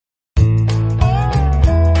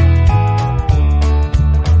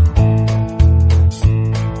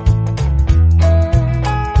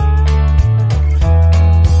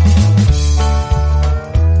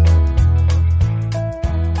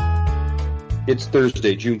It's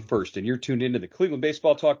Thursday, June 1st, and you're tuned into the Cleveland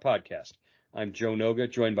Baseball Talk podcast. I'm Joe Noga,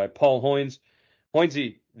 joined by Paul Hoynes.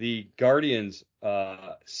 Hoynesy, the Guardians,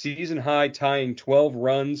 season high tying 12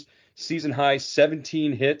 runs, season high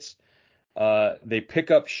 17 hits. They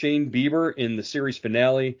pick up Shane Bieber in the series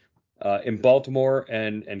finale in Baltimore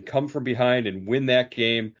and come from behind and win that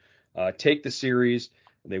game, take the series.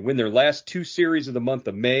 They win their last two series of the month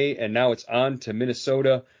of May, and now it's on to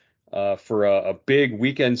Minnesota for a big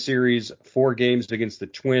weekend series, 4 games against the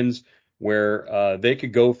Twins, where they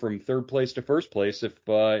could go from third place to first place if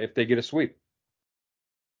they get a sweep.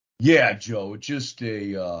 Yeah, Joe, just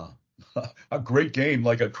a a great game,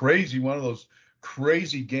 like a crazy one of those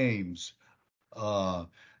crazy games.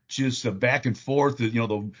 Just a back and forth.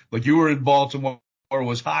 Like you were in Baltimore, it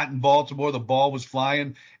was hot in Baltimore. The ball was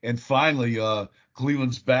flying, and finally,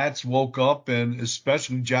 Cleveland's bats woke up, and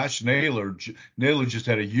especially Josh Naylor. Naylor just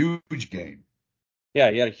had a huge game.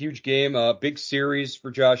 Yeah, he had a huge game, big series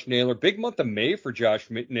for Josh Naylor, big month of May for Josh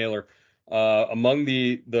Naylor. Among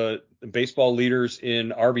the baseball leaders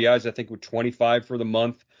in RBIs, I think with 25 for the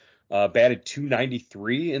month, batted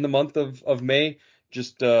 293 in the month of May.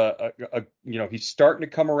 Just he's starting to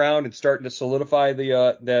come around and starting to solidify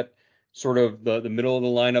that sort of the middle of the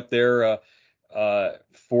lineup there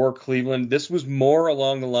for Cleveland. This was more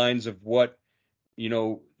along the lines of what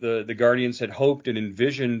the Guardians had hoped and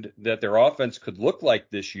envisioned that their offense could look like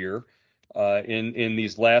this year in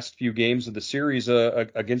these last few games of the series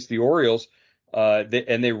against the Orioles.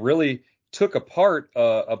 They really took apart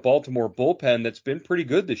a Baltimore bullpen that's been pretty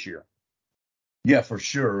good this year. Yeah, for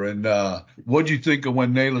sure. And what do you think of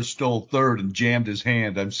when Naylor stole third and jammed his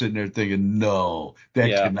hand? I'm sitting there thinking, no, that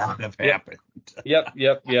cannot have happened. Yep.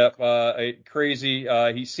 Crazy.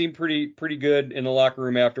 He seemed pretty good in the locker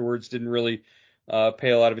room afterwards. Didn't really pay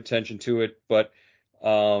a lot of attention to it, but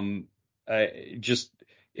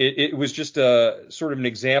it was just a sort of an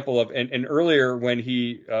example of, and earlier when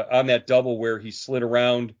he on that double where he slid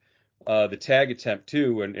around the tag attempt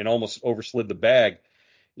too and almost overslid the bag.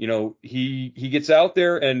 He gets out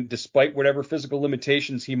there, and despite whatever physical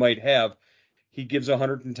limitations he might have, he gives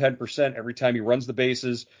 110% every time he runs the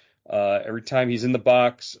bases, every time he's in the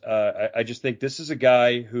box. I just think this is a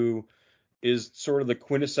guy who is sort of the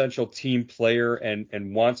quintessential team player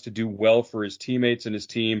and wants to do well for his teammates and his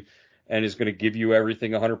team, and is going to give you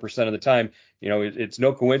everything 100% of the time. It's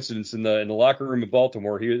no coincidence in the locker room in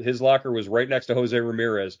Baltimore. His locker was right next to Jose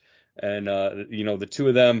Ramirez, and the two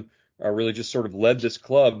of them really just sort of led this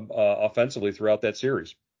club offensively throughout that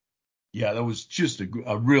series. Yeah, that was just they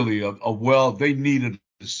needed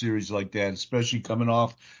a series like that, especially coming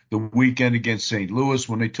off the weekend against St. Louis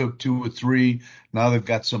when they took 2 or 3. Now they've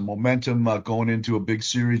got some momentum going into a big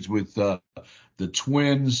series with the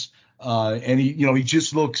Twins. And he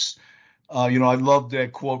just looks, I love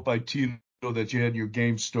that quote by Tito that you had in your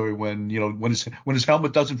game story when his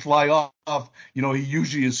helmet doesn't fly off, he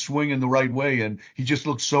usually is swinging the right way, and he just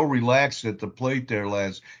looked so relaxed at the plate there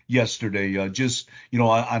yesterday. On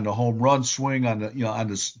the home run swing, on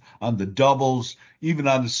the doubles, even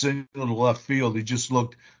on the single to left field, he just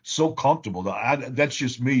looked so comfortable. That's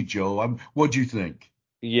just me, Joe. What'd you think?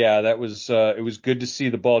 Yeah, that was it was good to see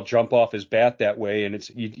the ball jump off his bat that way, and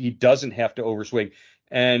he doesn't have to overswing.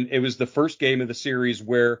 And it was the first game of the series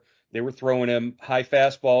where they were throwing him high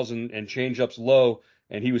fastballs and changeups low,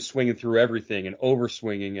 and he was swinging through everything and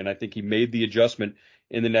overswinging. And I think he made the adjustment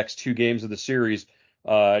in the next 2 games of the series.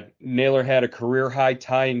 Naylor had a career high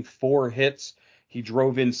tying 4 hits. He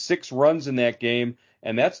drove in 6 runs in that game,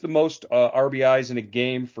 and that's the most RBIs in a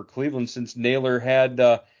game for Cleveland since Naylor had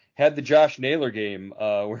the Josh Naylor game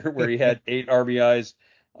where he had 8 RBIs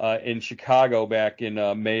in Chicago back in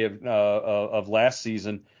May of last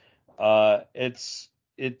season.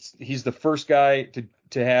 He's the first guy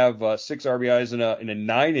to have 6 RBIs in a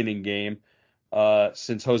 9-inning game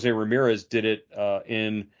since Jose Ramirez did it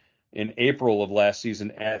in April of last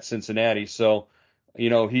season at Cincinnati. So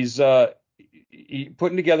he's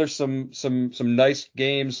putting together some nice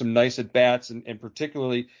games, some nice at bats, and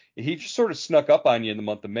particularly he just sort of snuck up on you in the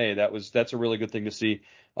month of May. That's a really good thing to see.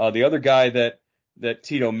 The other guy that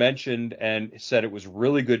Tito mentioned and said it was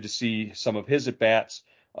really good to see some of his at bats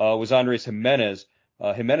was Andres Gimenez.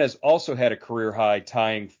 Gimenez also had a career high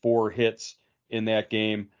tying 4 hits in that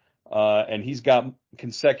game, and he's got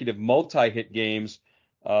consecutive multi-hit games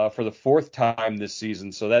for the 4th time this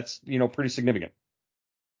season. So that's pretty significant.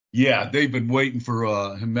 Yeah, they've been waiting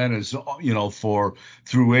for Gimenez,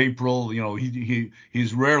 through April.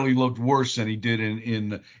 He's rarely looked worse than he did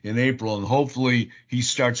in April, and hopefully he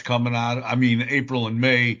starts coming out. I mean, April and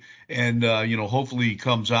May, and hopefully he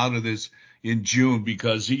comes out of this in June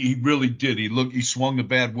because he really did. He swung the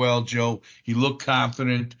bat well, Joe. He looked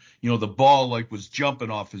confident. The ball was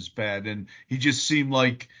jumping off his bat, and he just seemed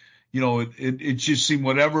like, it just seemed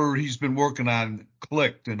whatever he's been working on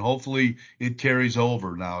clicked, and hopefully it carries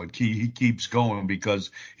over now. He keeps going because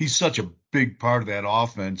he's such a big part of that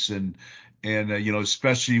offense, and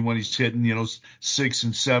especially when he's hitting, 6th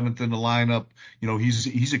and 7th in the lineup,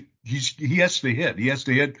 he has to hit. He has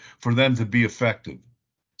to hit for them to be effective.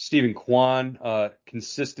 Stephen Kwan,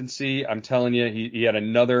 consistency. I'm telling you, he had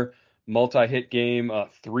another multi-hit game,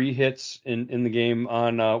 3 hits in the game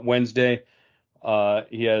on Wednesday.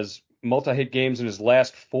 He has multi-hit games in his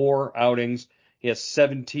last 4 outings. He has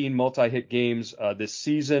 17 multi-hit games this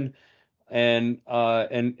season. And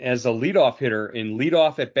as a leadoff hitter in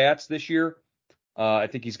leadoff at bats this year, I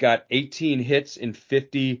think he's got 18 hits in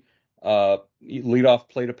 50 leadoff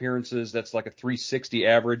plate appearances. That's like a 360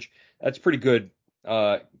 average. That's pretty good.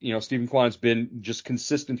 Stephen Kwan's been just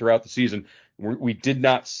consistent throughout the season. We did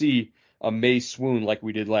not see a May swoon like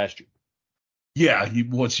we did last year. Yeah, he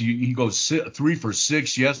goes 3 for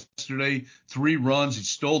 6 yesterday, 3 runs. He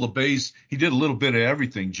stole the base. He did a little bit of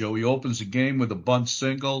everything, Joe. He opens the game with a bunt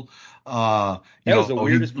single. That was the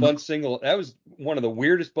weirdest bunt single. That was one of the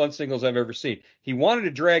weirdest bunt singles I've ever seen. He wanted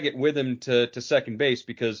to drag it with him to second base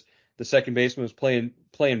because the second baseman was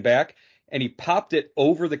playing back, and he popped it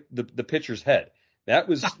over the pitcher's head. That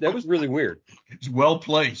was really weird. It's well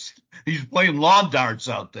placed. He's playing lawn darts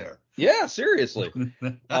out there. Yeah, seriously.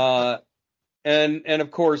 And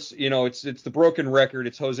of course, it's the broken record.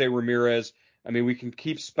 It's Jose Ramirez. I mean, we can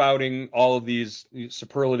keep spouting all of these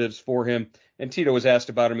superlatives for him. And Tito was asked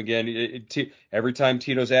about him again. Every time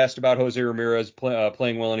Tito's asked about Jose Ramirez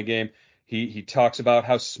playing well in a game, he talks about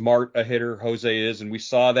how smart a hitter Jose is. And we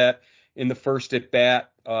saw that in the first at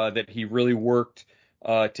bat, that he really worked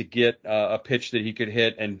to get a pitch that he could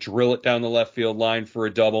hit and drill it down the left field line for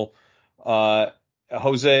a double.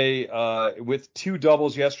 Jose, with 2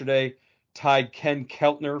 doubles yesterday, tied Ken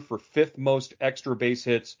Keltner for 5th most extra base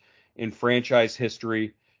hits in franchise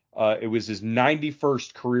history. It was his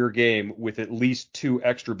 91st career game with at least 2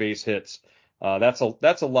 extra base hits. That's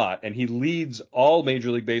a lot, and he leads all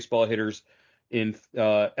Major League Baseball hitters in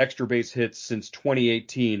extra base hits since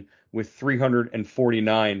 2018 with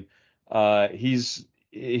 349.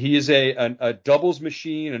 He is a doubles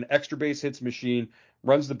machine, an extra base hits machine,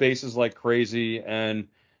 runs the bases like crazy, and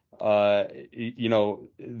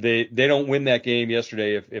they don't win that game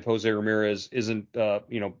yesterday if Jose Ramirez isn't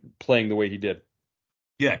playing the way he did.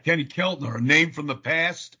 Yeah, Kenny Keltner, a name from the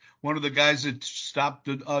past, one of the guys that stopped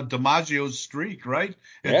DiMaggio's streak, right?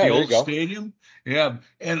 At the old stadium. Yeah,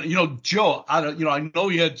 and Joe, I know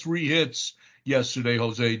he had 3 hits yesterday,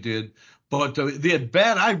 Jose did, but the at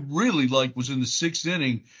bat I really liked was in the 6th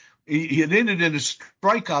inning. He had ended in a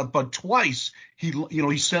strikeout, but twice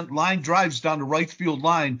he sent line drives down the right field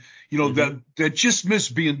line, that just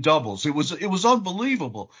missed being doubles. It was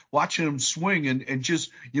unbelievable watching him swing and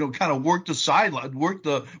just, kind of work the sideline, work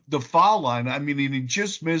the foul line. I mean, he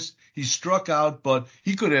just missed. He struck out, but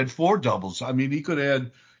he could have had 4 doubles. I mean, he could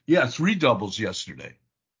have had 3 doubles yesterday.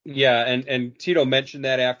 Yeah, and Tito mentioned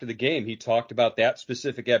that after the game. He talked about that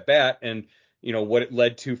specific at bat and what it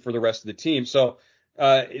led to for the rest of the team. So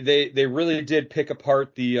they really did pick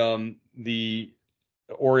apart the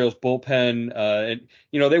Orioles bullpen, and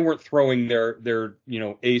they weren't throwing their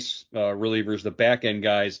ace relievers, the back end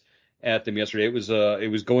guys, at them yesterday. It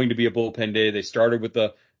was going to be a bullpen day. They started with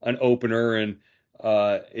an opener, and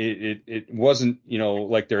it wasn't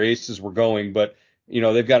like their aces were going, but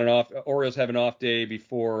they've got Orioles have an off day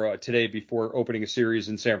today before opening a series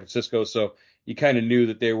in San Francisco, so you kind of knew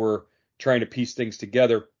that they were trying to piece things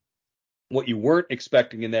together. What you weren't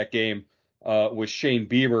expecting in that game was Shane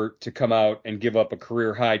Bieber to come out and give up a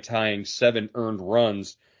career-high tying 7 earned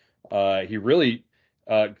runs. He really,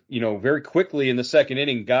 very quickly in the 2nd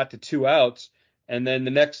inning got to 2 outs, and then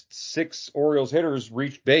the next 6 Orioles hitters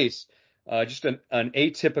reached base. Just an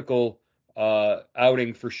atypical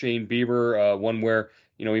outing for Shane Bieber, one where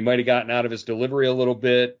he might have gotten out of his delivery a little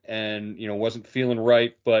bit and wasn't feeling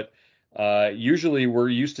right, but usually we're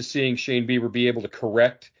used to seeing Shane Bieber be able to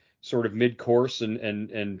correct sort of mid-course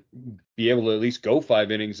and be able to at least go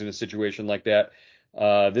 5 innings in a situation like that.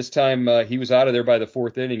 This time he was out of there by the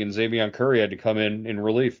 4th inning, and Xzavion Curry had to come in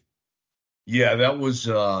relief. Yeah, that was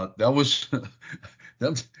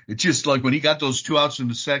it's just like when he got those 2 outs in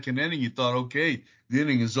the 2nd inning, you thought, okay, the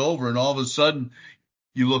inning is over, and all of a sudden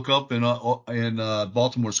you look up and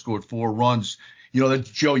Baltimore scored 4 runs. That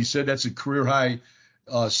Joe, you said that's a career high.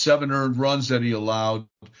 7 earned runs that he allowed.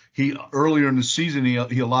 Earlier in the season he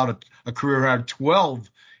allowed a career high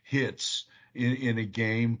 12 hits, in a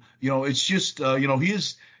game. It's just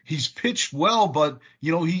he's pitched well, but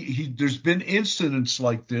he there's been incidents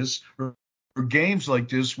like this or games like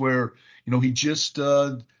this where he just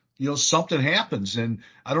something happens, and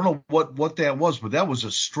I don't know what that was, but that was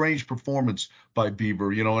a strange performance by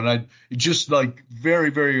Bieber, and just like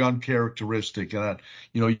very, very uncharacteristic, and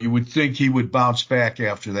you would think he would bounce back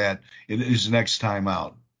after that in his next time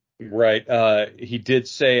out. Right. He did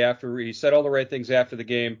say after he said all the right things after the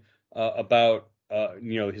game about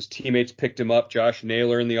his teammates picked him up. Josh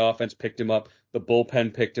Naylor in the offense picked him up. The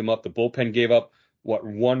bullpen picked him up. The bullpen gave up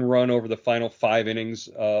one run over the final 5 innings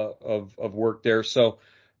of work there. So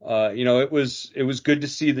it was good to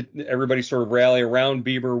see that everybody sort of rally around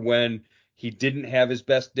Bieber when he didn't have his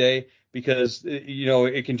best day, because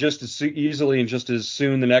it can just as easily and just as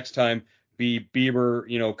soon the next time be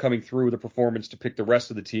Bieber, coming through with a performance to pick the rest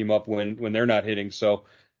of the team up when they're not hitting. So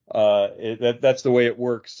that's the way it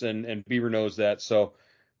works, and Bieber knows that. So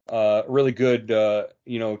really good,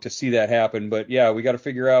 to see that happen. But yeah, we got to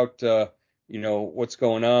figure out, what's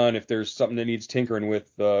going on, if there's something that needs tinkering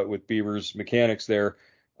with Bieber's mechanics there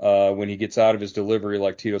when he gets out of his delivery,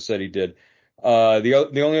 like Tito said he did.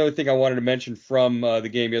 The only other thing I wanted to mention from the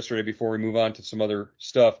game yesterday before we move on to some other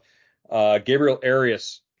stuff, Gabriel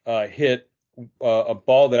Arias hit a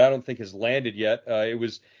ball that I don't think has landed yet. It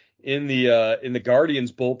was in the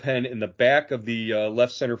Guardians bullpen in the back of the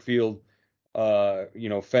left center field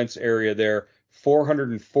fence area there,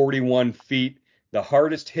 441 feet, the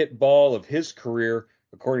hardest hit ball of his career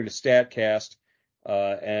according to Statcast,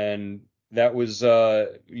 and that was a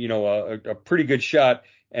pretty good shot,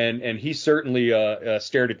 and he certainly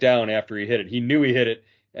stared it down after he hit it. He knew he hit it,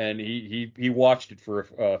 and he watched it for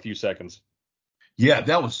a few seconds. Yeah,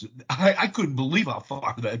 I couldn't believe how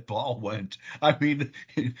far that ball went. I mean,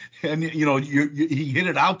 and he hit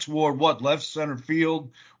it out toward left center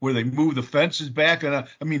field where they moved the fences back, and I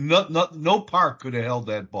mean, no park could have held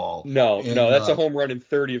that ball. No, that's a home run in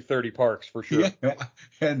 30 of 30 parks for sure. Yeah,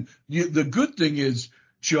 and the good thing is,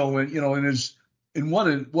 Joe, in his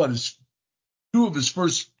two of his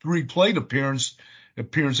first 3 plate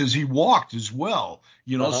appearances, he walked as well.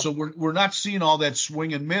 So we're not seeing all that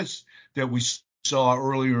swing and miss that we saw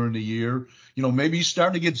earlier in the year. Maybe he's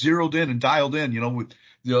starting to get zeroed in and dialed in. With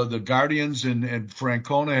the Guardians and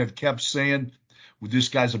Francona have kept saying, well, this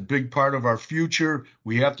guy's a big part of our future.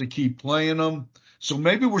 We have to keep playing him. So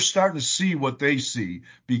maybe we're starting to see what they see,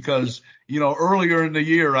 because earlier in the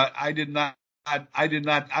year I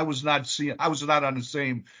was not on the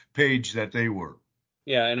same page that they were.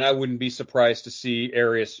 Yeah, and I wouldn't be surprised to see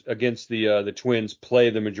Arias against the Twins play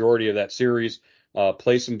the majority of that series.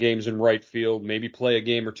 Play some games in right field, maybe play a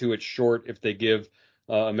game or two at short if they give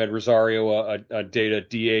Amed Rosario a day to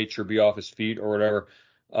DH or be off his feet or whatever.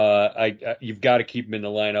 You've got to keep him in the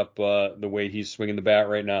lineup the way he's swinging the bat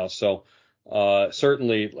right now. So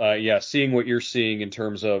certainly, seeing what you're seeing in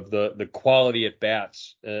terms of the quality at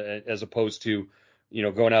bats as opposed to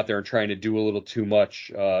going out there and trying to do a little too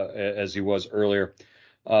much as he was earlier.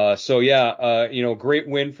 Great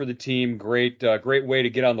win for the team. Great way to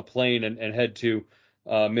get on the plane and head to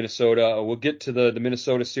Minnesota. We'll get to the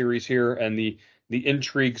Minnesota series here and the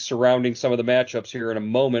intrigue surrounding some of the matchups here in a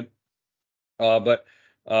moment. But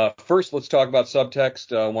first, let's talk about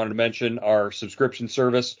Subtext. I wanted to mention our subscription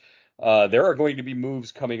service. There are going to be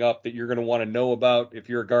moves coming up that you're going to want to know about if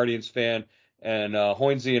you're a Guardians fan, and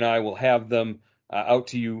Hoynesy and I will have them out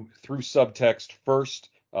to you through Subtext first.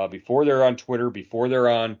 Before they're on Twitter, before they're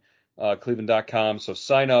on Cleveland.com. So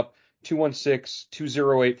sign up.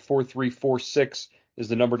 216-208-4346 is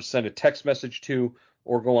the number to send a text message to,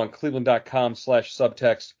 or go on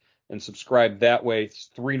Cleveland.com/subtext and subscribe that way. It's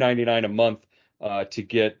 $3.99 a month to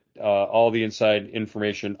get all the inside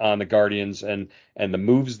information on the Guardians and the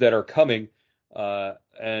moves that are coming. That's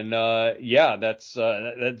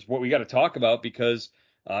what we got to talk about, because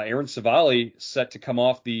Aaron Civale set to come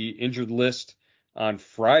off the injured list on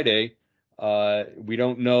Friday. We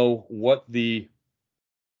don't know what the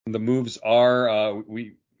moves are.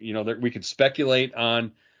 We could speculate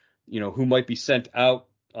on who might be sent out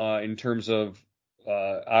in terms of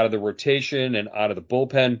out of the rotation and out of the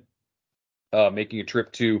bullpen, making a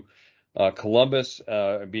trip to Columbus,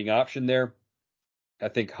 being optioned there. I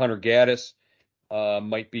think Hunter Gaddis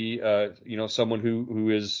might be someone who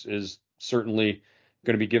is certainly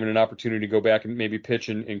going to be given an opportunity to go back and maybe pitch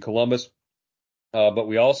in Columbus. But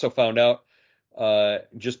we also found out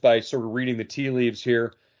just by sort of reading the tea leaves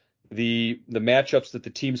here, the matchups that the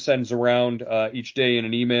team sends around each day in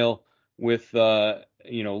an email with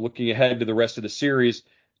looking ahead to the rest of the series.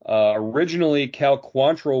 Originally, Cal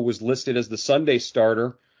Quantrill was listed as the Sunday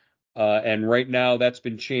starter, And right now that's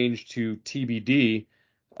been changed to TBD.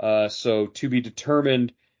 So to be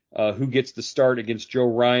determined who gets the start against Joe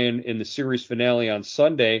Ryan in the series finale on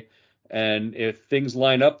Sunday. And if things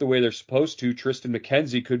line up the way they're supposed to, Triston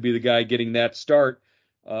McKenzie could be the guy getting that start.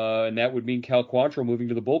 And that would mean Cal Quantrill moving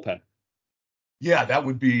to the bullpen. Yeah, that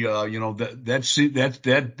would be,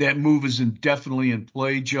 that move is definitely in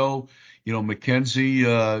play, Joe.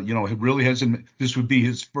 McKenzie, it really hasn't. This would be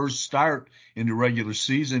his first start in the regular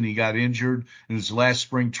season. He got injured in his last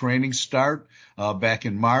spring training start back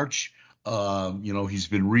in March. He's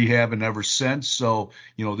been rehabbing ever since. So,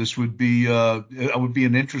 this would be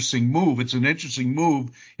an interesting move. It's an interesting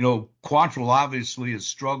move. Quantrill obviously has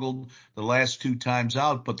struggled the last two times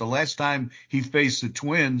out, but the last time he faced the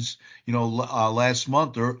Twins, last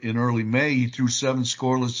month or in early May, he threw 7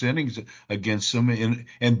 scoreless innings against them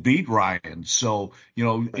and beat Ryan. So,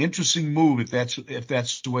 interesting move if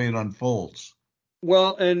that's the way it unfolds.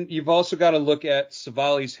 Well, and you've also got to look at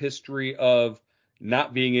Savali's history of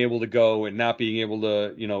not being able to go and not being able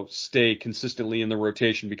to, stay consistently in the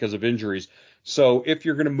rotation because of injuries. So if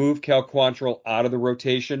you're going to move Cal Quantrill out of the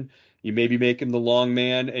rotation, you maybe make him the long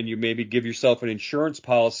man and you maybe give yourself an insurance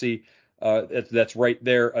policy that's right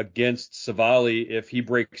there against Savali if he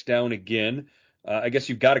breaks down again. I guess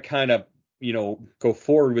you've got to kind of, go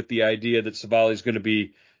forward with the idea that Savali is going to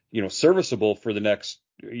be, serviceable for the next,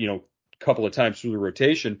 couple of times through the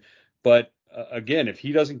rotation. But again, if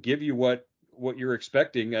he doesn't give you what you're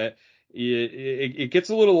expecting, it gets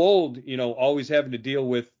a little old, always having to deal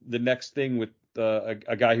with the next thing with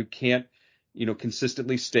a guy who can't,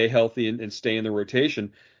 consistently stay healthy and stay in the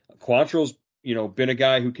rotation. Quantrill's, been a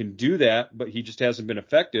guy who can do that, but he just hasn't been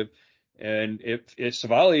effective. And if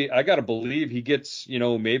Savali, I got to believe he gets,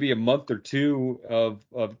 maybe a month or two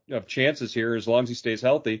of chances here as long as he stays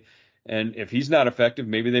healthy. And if he's not effective,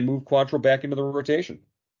 maybe they move Quantrill back into the rotation.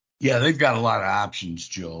 Yeah, they've got a lot of options,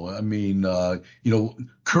 Joe. I mean,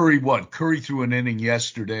 Curry threw an inning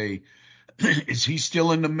yesterday. Is he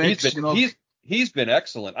still in the mix? He's been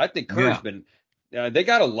excellent. I think Curry's been. They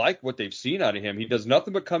got to like what they've seen out of him. He does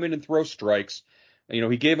nothing but come in and throw strikes.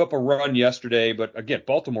 He gave up a run yesterday, but again,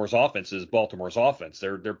 Baltimore's offense is Baltimore's offense.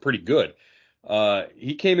 They're pretty good.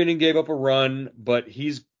 He came in and gave up a run, but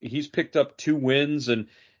he's picked up 2 wins, and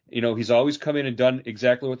he's always come in and done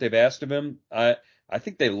exactly what they've asked of him. I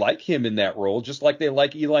think they like him in that role, just like they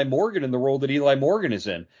like Eli Morgan in the role that Eli Morgan is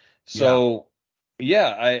in. So,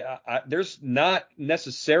 there's not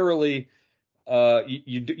necessarily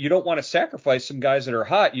you don't want to sacrifice some guys that are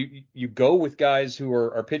hot. You go with guys who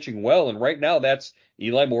are pitching well, and right now that's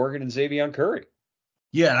Eli Morgan and Xzavion Curry.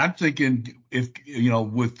 Yeah, and I'm thinking if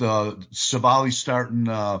with Savali starting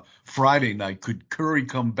Friday night, could Curry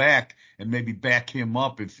come back and maybe back him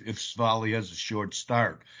up if Savali has a short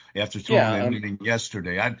start after throwing an inning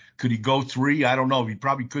yesterday? Could he go 3? I don't know. He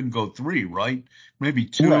probably couldn't go 3, right? Maybe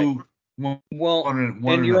 2. Right. One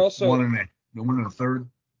and a third.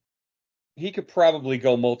 He could probably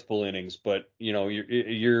go multiple innings, but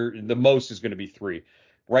you're the most is going to be 3.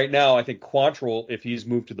 Right now, I think Quantrill, if he's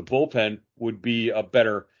moved to the bullpen, would be a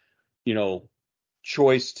better,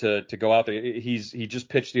 choice to go out there. He just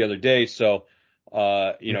pitched the other day, so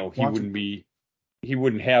he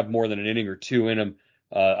wouldn't have more than an inning or 2 in him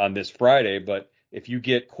on this Friday. But if you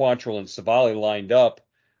get Quantrill and Savali lined up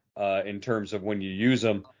in terms of when you use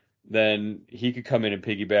them, then he could come in and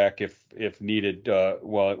piggyback if needed.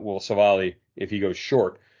 Savali if he goes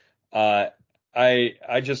short. I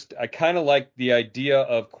kind of like the idea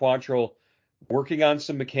of Quantrill working on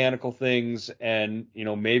some mechanical things, and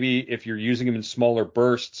maybe if you're using him in smaller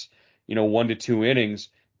bursts, 1 to 2 innings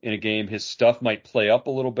in a game, his stuff might play up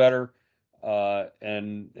a little better,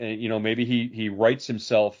 and maybe he rights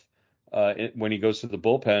himself when he goes to the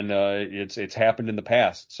bullpen. It's happened in the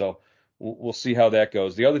past, so we'll see how that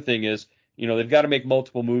goes. The other thing is, they've got to make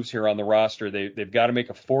multiple moves here on the roster. They've got to make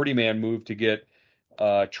a 40-man move to get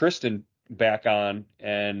Triston back on,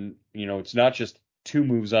 and it's not just 2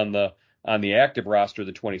 moves on the active roster,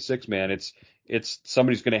 the 26-man. It's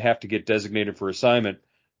somebody's going to have to get designated for assignment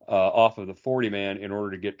off of the 40-man in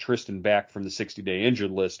order to get Triston back from the 60-day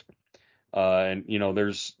injured list. And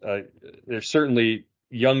there's certainly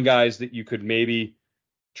young guys that you could maybe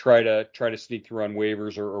try to sneak through on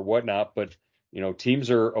waivers or whatnot, but teams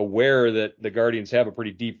are aware that the Guardians have a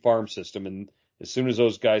pretty deep farm system, and as soon as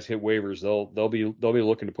those guys hit waivers, they'll be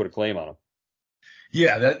looking to put a claim on them.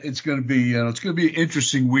 Yeah, it's going to be an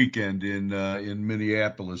interesting weekend in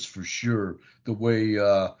Minneapolis for sure. The way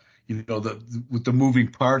with the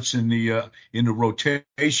moving parts in the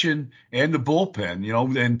rotation and the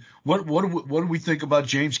bullpen, and what do we think about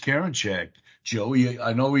James Karinchak, Joe?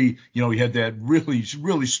 I know he had that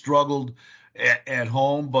really struggled at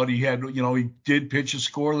home, but he did pitch a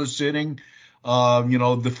scoreless inning.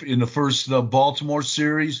 In the first Baltimore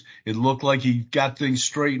series, it looked like he got things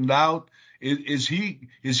straightened out. Is he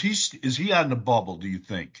on the bubble, do you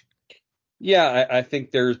think? Yeah, I think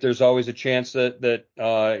there's always a chance that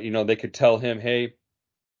they could tell him, hey,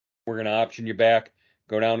 we're going to option you back,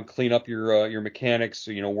 go down and clean up your mechanics,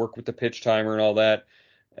 work with the pitch timer and all that,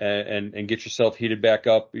 and get yourself heated back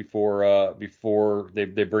up before they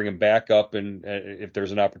bring him back up, and if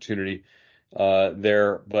there's an opportunity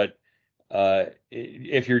there. But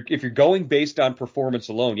if you're going based on performance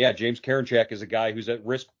alone, yeah, James Karinchak is a guy who's at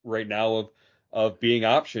risk right now of being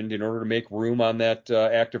optioned in order to make room on that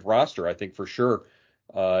active roster. I think for sure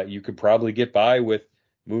you could probably get by with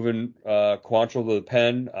moving Quantrill to the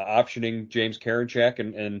pen, optioning James Karinchak,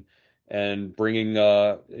 and bringing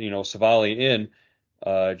Savali in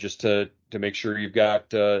just to make sure you've got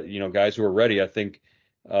guys who are ready. I think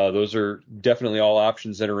those are definitely all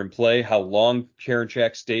options that are in play. How long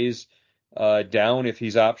Karinchak stays down if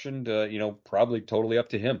he's optioned, probably totally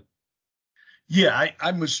up to him. Yeah,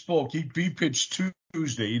 I misspoke. He pitched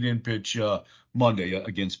Tuesday. He didn't pitch Monday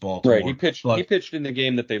against Baltimore. Right. He pitched in the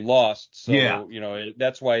game that they lost. So, yeah,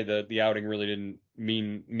 that's why the outing really didn't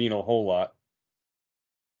mean a whole lot.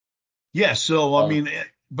 Yeah. So, I mean,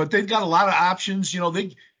 but they've got a lot of options. Joe,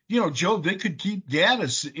 they could keep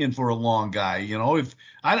Gaddis in for a long guy. If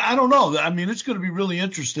I don't know. I mean, it's going to be really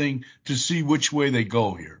interesting to see which way they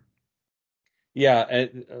go here. Yeah,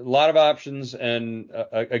 a lot of options, and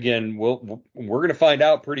again, we're going to find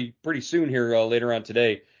out pretty soon here later on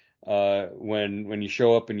today when you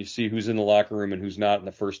show up and you see who's in the locker room and who's not in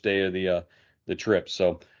the first day of the trip.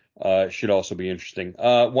 So it should also be interesting.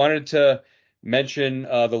 Wanted to mention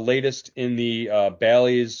the latest in the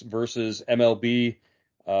Bally's versus MLB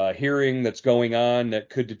hearing that's going on that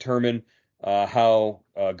could determine how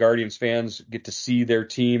Guardians fans get to see their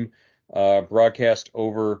team broadcast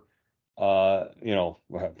over.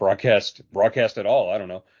 Broadcast at all. I don't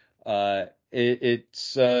know.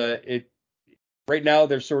 It's right now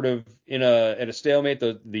they're sort of at a stalemate.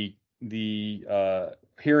 The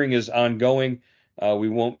hearing is ongoing. We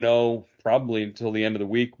won't know probably until the end of the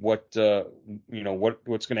week what's going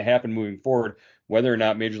to happen moving forward, whether or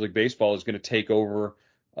not Major League Baseball is going to take over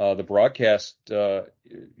the broadcast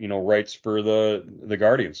rights for the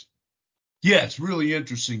Guardians. Yeah, it's really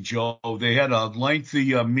interesting, Joe. They had a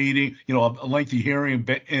lengthy meeting, a lengthy hearing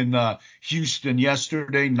in Houston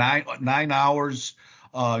yesterday, 9 hours.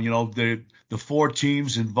 The four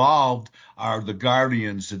teams involved are the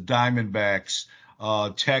Guardians, the Diamondbacks,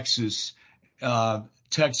 Texas,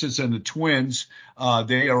 and the Twins.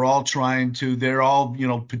 They are all they're all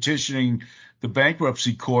petitioning the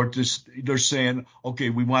bankruptcy court. They're saying, okay,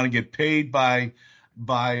 we want to get paid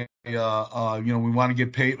we want to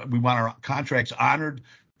get paid. We want our contracts honored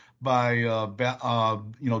by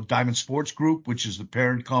Diamond Sports Group, which is the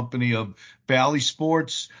parent company of Bally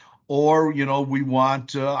Sports, or we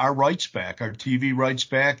want our rights back, our TV rights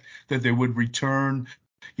back, that they would return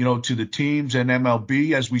to the teams and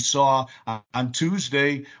MLB, as we saw on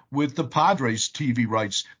Tuesday with the Padres TV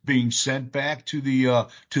rights being sent back to the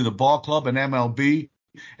ball club and MLB.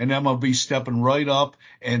 And MLB stepping right up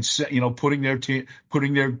and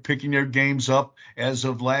picking their games up as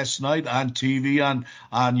of last night on TV on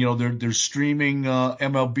their streaming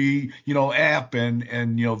MLB app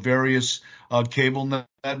and various cable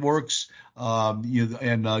networks.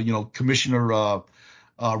 Commissioner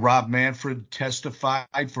Rob Manfred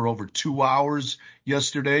testified for over 2 hours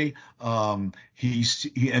yesterday. He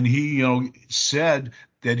said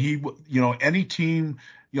that any team.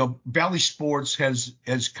 Bally Sports has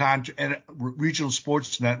and regional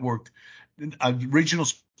sports network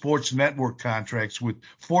contracts with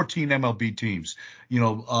 14 MLB teams.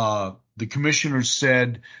 The commissioner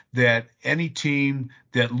said that any team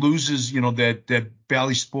that loses, that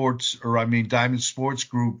Bally Sports, Diamond Sports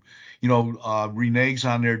Group, reneges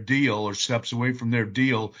on their deal or steps away from their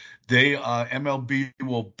deal, MLB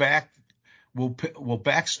will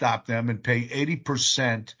backstop them and pay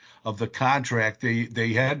 80% of the contract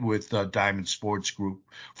they had with Diamond Sports Group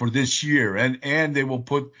for this year, and they will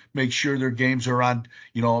make sure their games are on,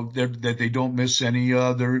 that they don't miss any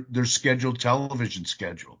their scheduled television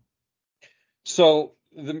schedule. So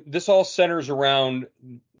this all centers around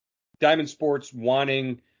Diamond Sports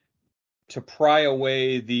wanting to pry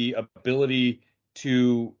away the ability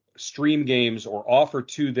to stream games or offer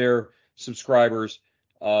to their subscribers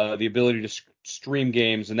the ability stream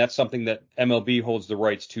games, and that's something that MLB holds the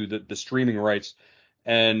rights to, the streaming rights.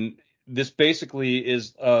 And this basically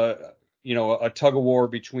is a tug of war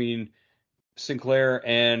between Sinclair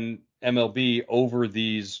and MLB over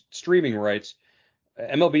these streaming rights.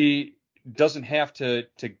 MLB doesn't have to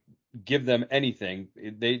give them anything.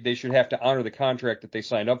 They should have to honor the contract that they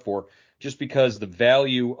signed up for, just because the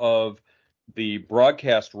value of the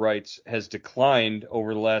broadcast rights has declined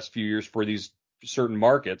over the last few years for these certain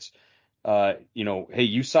markets. Hey,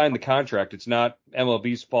 you signed the contract. It's not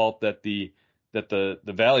MLB's fault that the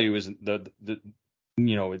value isn't the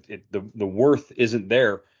worth isn't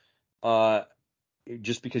there,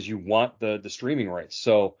 just because you want the streaming rights.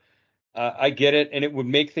 So I get it, and it would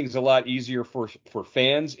make things a lot easier for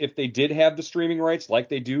fans if they did have the streaming rights, like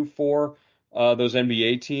they do for those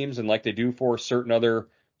NBA teams and like they do for certain other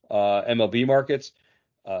MLB markets.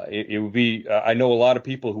 It would be. I know a lot of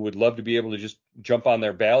people who would love to be able to just jump on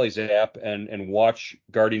their Bally's app and watch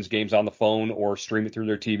Guardians games on the phone or stream it through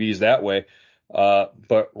their TVs that way.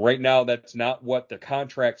 But right now, that's not what the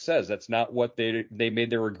contract says. That's not what they made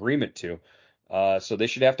their agreement to. So they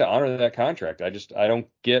should have to honor that contract. I don't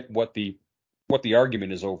get what the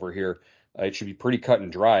argument is over here. It should be pretty cut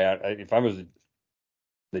and dry. If I was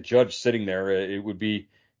the judge sitting there, it would be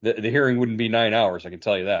the hearing wouldn't be 9 hours. I can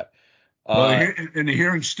tell you that. And the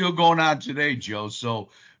hearing's still going on today, Joe. So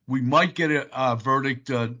we might get a verdict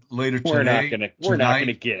later today. We're not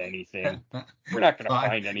gonna get anything. We're not gonna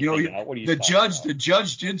find anything out. What are you talking about? The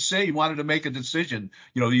judge did say he wanted to make a decision,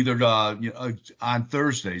 either on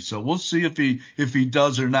Thursday. So we'll see if he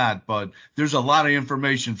does or not. But there's a lot of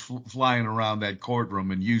information flying around that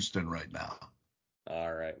courtroom in Houston right now.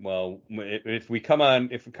 All right. Well, if we come on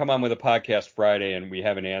with a podcast Friday and we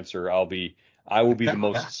have an answer, I will be the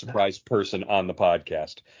most surprised person on the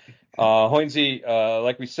podcast. Hoynesy,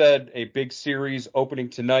 like we said, a big series opening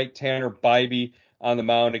tonight. Tanner Bibee on the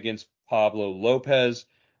mound against Pablo Lopez.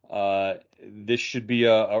 This should be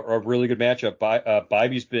a really good matchup.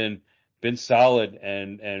 Bibee's been solid,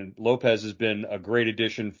 and Lopez has been a great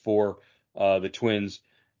addition for the Twins.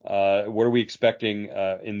 What are we expecting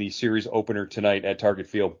in the series opener tonight at Target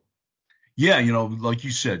Field? Yeah, like you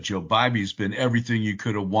said, Joe, Bibee's been everything you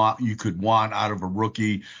could want out of a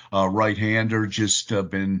rookie right-hander. Just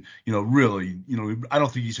been, really, I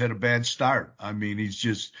don't think he's had a bad start. I mean, he's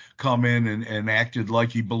just come in and acted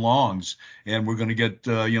like he belongs. And we're going to get,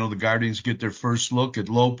 the Guardians get their first look at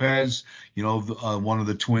Lopez, one of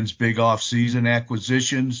the Twins' big off-season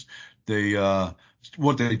acquisitions. They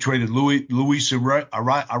traded Luis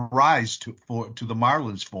Arraez to the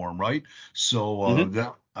Marlins for him, right? So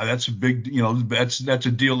that's a big, that's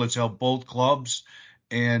a deal that's helped both clubs.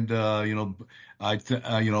 And the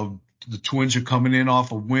Twins are coming in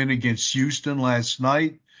off a win against Houston last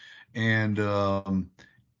night, and the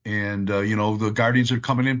Guardians are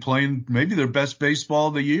coming in playing maybe their best baseball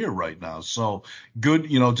of the year right now. So good,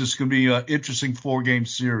 just going to be an interesting 4-game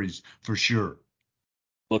series for sure.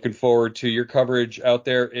 Looking forward to your coverage out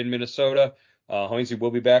there in Minnesota. Hoynesy,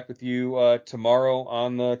 we'll be back with you tomorrow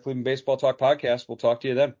on the Cleveland Baseball Talk podcast. We'll talk to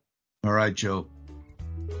you then. All right, Joe.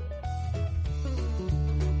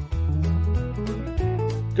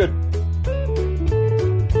 Good.